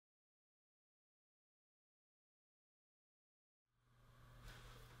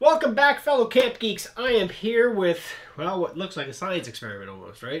Welcome back, fellow Camp Geeks. I am here with, well, what looks like a science experiment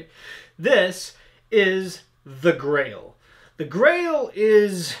almost, right? This is the GRAYL. The GRAYL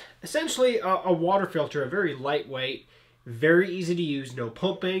is essentially a water filter, a very lightweight, very easy to use, no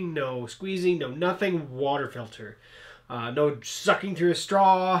pumping, no squeezing, no nothing, water filter. No sucking through a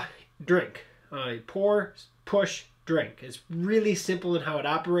straw, drink. Pour, push, drink. It's really simple in how it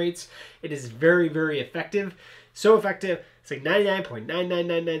operates. It is very, very effective. So effective, it's like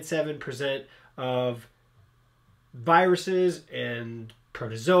 99.99997% of viruses and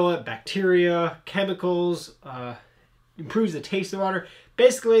protozoa, bacteria, chemicals, improves the taste of the water.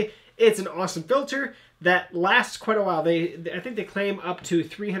 Basically, it's an awesome filter that lasts quite a while. I think they claim up to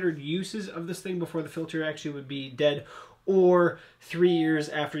 300 uses of this thing before the filter actually would be dead, or 3 years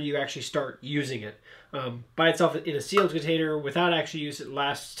after you actually start using it. By itself in a sealed container without actually use, it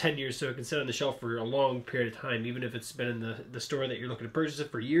lasts 10 years, so it can sit on the shelf for a long period of time. Even if it's been in the store that you're looking to purchase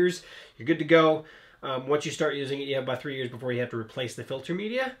it for years, you're good to go. Once you start using it, you have about 3 years before you have to replace the filter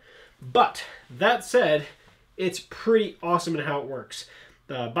media. But that said, it's pretty awesome in how it works.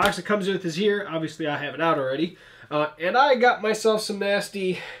 The box it comes with is here. Obviously, I have it out already. And I got myself some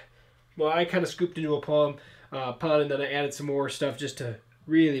nasty, well, I kind of scooped into a palm and then I added some more stuff just to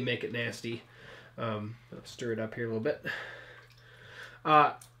really make it nasty. I'll stir it up here a little bit.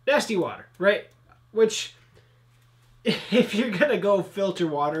 Nasty water, right? Which, if you're going to go filter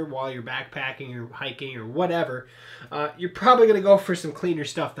water while you're backpacking or hiking or whatever, you're probably going to go for some cleaner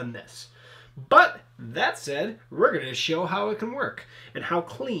stuff than this. But that said, we're going to show how it can work and how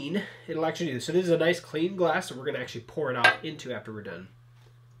clean it'll actually do. So this is a nice clean glass that we're going to actually pour it out into after we're done.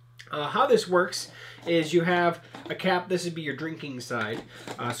 How this works is you have a cap. This would be your drinking side.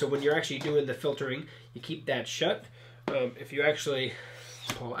 So when you're actually doing the filtering, you keep that shut. If you actually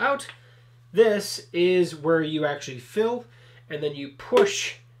pull out, this is where you actually fill, and then you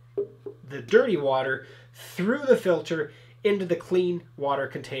push the dirty water through the filter into the clean water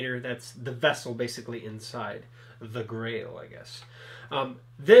container. That's the vessel basically inside the GRAYL, I guess.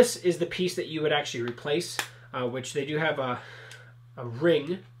 This is the piece that you would actually replace, which they do have a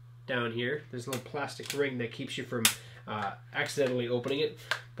ring down here. There's a little plastic ring that keeps you from accidentally opening it,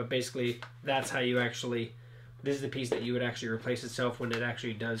 but basically that's how you actually, this is the piece that you would actually replace itself when it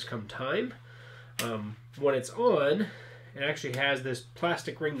actually does come time. When it's on, it actually has this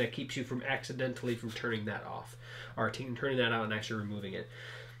plastic ring that keeps you from accidentally from turning that off, or turning that out and actually removing it.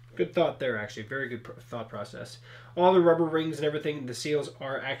 Good thought there, actually. Very good thought process. All the rubber rings and everything, the seals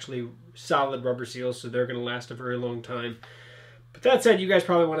are actually solid rubber seals, so they're going to last a very long time. But that said, you guys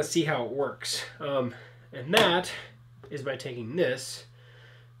probably want to see how it works. And that is by taking this,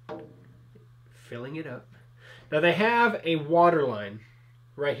 filling it up. Now they have a water line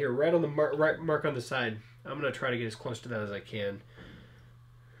right here, right on the mark on the side. I'm going to try to get as close to that as I can.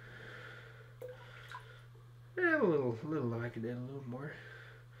 A little I could add a little more.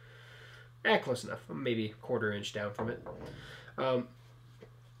 Close enough. I'm maybe a quarter inch down from it. I'm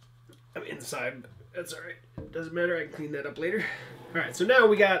inside, but that's alright. Doesn't matter, I can clean that up later. Alright, so now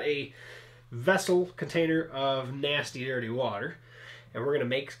we got a vessel container of nasty, dirty water. And we're going to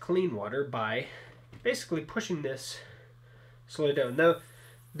make clean water by basically pushing this slowly down. Now,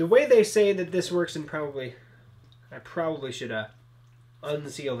 the way they say that this works, and I probably should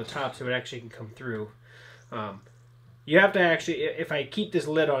unseal the top so it actually can come through. You have to actually, if I keep this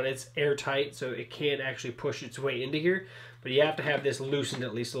lid on, it's airtight, so it can't actually push its way into here. But you have to have this loosened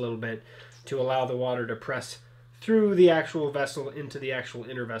at least a little bit to allow the water to press through the actual vessel into the actual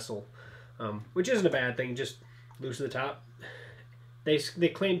inner vessel, which isn't a bad thing. Just loosen the top. They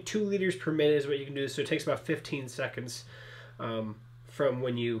claim 2 liters per minute is what you can do, so it takes about 15 seconds from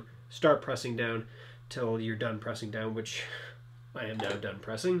when you start pressing down till you're done pressing down, which I am now done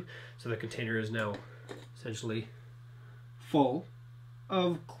pressing. So the container is now essentially full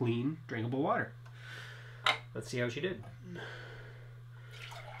of clean, drinkable water. Let's see how she did.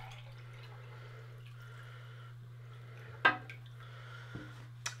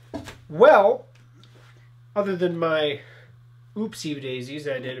 Well, other than my oopsie daisies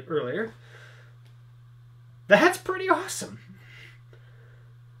that I did earlier, that's pretty awesome.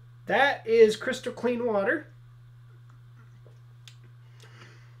 That is crystal clean water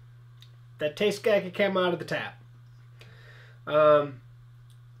that tastes like it came out of the tap.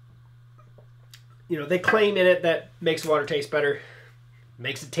 You know, they claim in it that makes water taste better,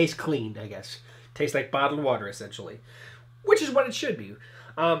 makes it taste clean, I guess. Tastes like bottled water, essentially, which is what it should be.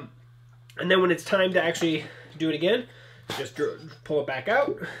 And then when it's time to actually do it again, just pull it back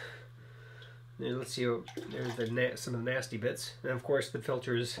out. And let's see, there's some of the nasty bits. And of course, the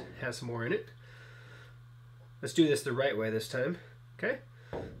filters has some more in it. Let's do this the right way this time. Okay?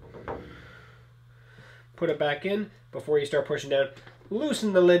 put it back in before you start pushing down.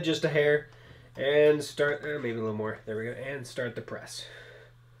 Loosen the lid just a hair and start, maybe a little more. There we go. And start the press.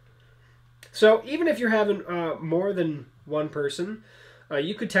 So even if you're having more than one person,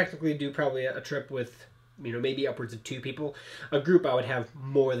 you could technically do probably a trip with, you know, maybe upwards of 2 people. A group, I would have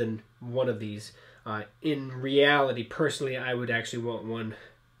more than one of these. In reality, personally, I would actually want one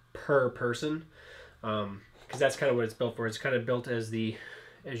per person, because that's kind of what it's built for. It's kind of built as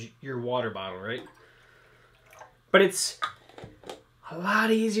your water bottle, right? But it's a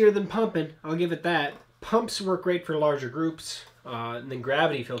lot easier than pumping. I'll give it that. Pumps work great for larger groups, and then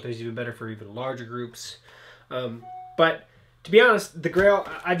gravity filters even better for even larger groups. But to be honest, the GRAYL,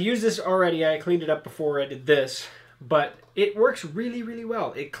 I've used this already. I cleaned it up before I did this, but it works really, really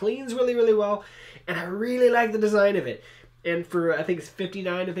well. It cleans really, really well, and I really like the design of it. And for, I think it's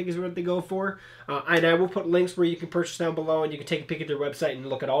 $59, I think is what they go for. And I will put links where you can purchase down below, and you can take a peek at their website and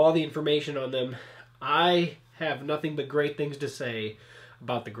look at all the information on them. I have nothing but great things to say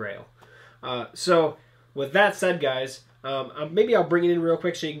about the GRAYL. So with that said, guys, maybe I'll bring it in real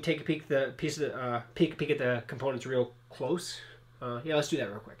quick so you can take a peek at the peek at the components real close. Yeah, let's do that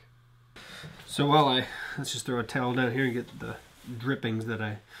real quick. So let's just throw a towel down here and get the drippings that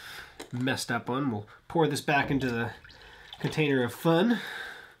I messed up on. We'll pour this back into the container of fun,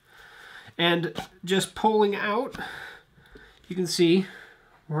 and just pulling out, you can see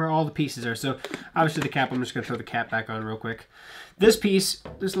where all the pieces are. So obviously the cap, I'm just going to throw the cap back on real quick. This piece,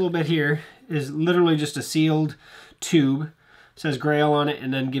 this little bit here, is literally just a sealed tube. It says GRAYL on it,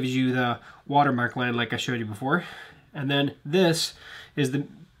 and then gives you the watermark line like I showed you before. And then this is the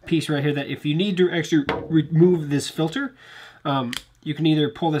piece right here that if you need to actually remove this filter, you can either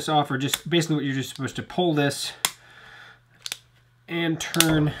pull this off, or just basically what you're just supposed to pull this and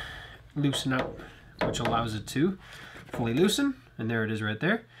turn, loosen up, which allows it to fully loosen. And there it is right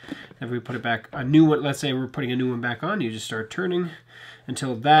there. If we put it back, a new one, let's say we're putting a new one back on, you just start turning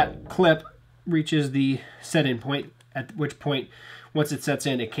until that clip reaches the set-in point, at which point, once it sets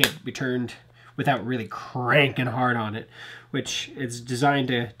in, it can't be turned without really cranking hard on it, which is designed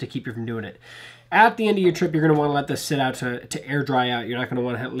to keep you from doing it. At the end of your trip, you're going to want to let this sit out to air dry out. You're not going to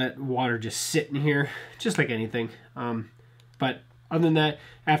want to let water just sit in here, just like anything. But other than that,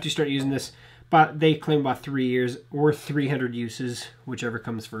 after you start using this, they claim about 3 years or 300 uses, whichever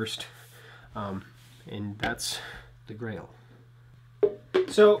comes first. And that's the GRAYL.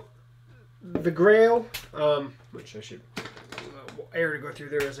 So the GRAYL, which I should air to go through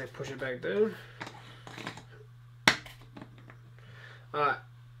there as I push it back down,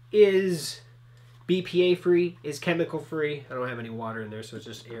 is BPA free, is chemical free. I don't have any water in there, so it's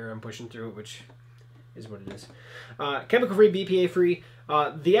just air I'm pushing through it, which is what it is. Chemical free, BPA free.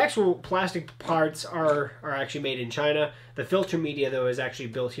 The actual plastic parts are actually made in China. The filter media, though, is actually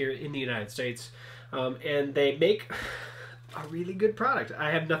built here in the United States. And they make a really good product.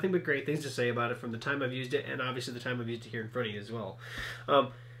 I have nothing but great things to say about it from the time I've used it, and obviously the time I've used it here in front of you as well.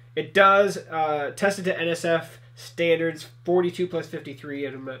 It does tested to NSF standards 42 plus 53.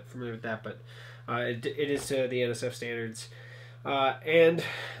 I'm not familiar with that, but it is to the NSF standards. And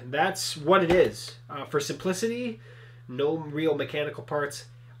that's what it is. For simplicity, no real mechanical parts,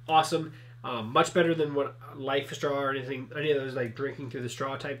 awesome. Much better than what Life Straw or any of those like drinking through the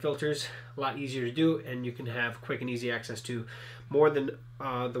straw type filters. A lot easier to do, and you can have quick and easy access to more than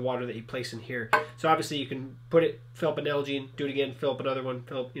the water that you place in here. So obviously you can put it, fill up an Nalgene, do it again, fill up another one,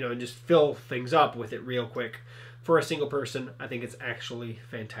 and just fill things up with it real quick. For a single person, I think it's actually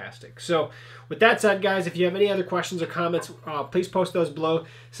fantastic. So with that said, guys, if you have any other questions or comments, please post those below.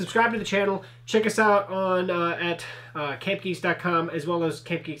 Subscribe to the channel. Check us out on at CampGeeks.com, as well as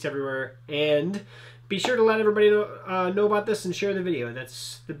CampGeeks everywhere. And be sure to let everybody know about this and share the video.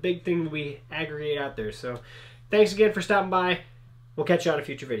 That's the big thing we aggregate out there. So thanks again for stopping by. We'll catch you on a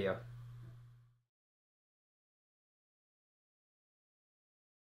future video.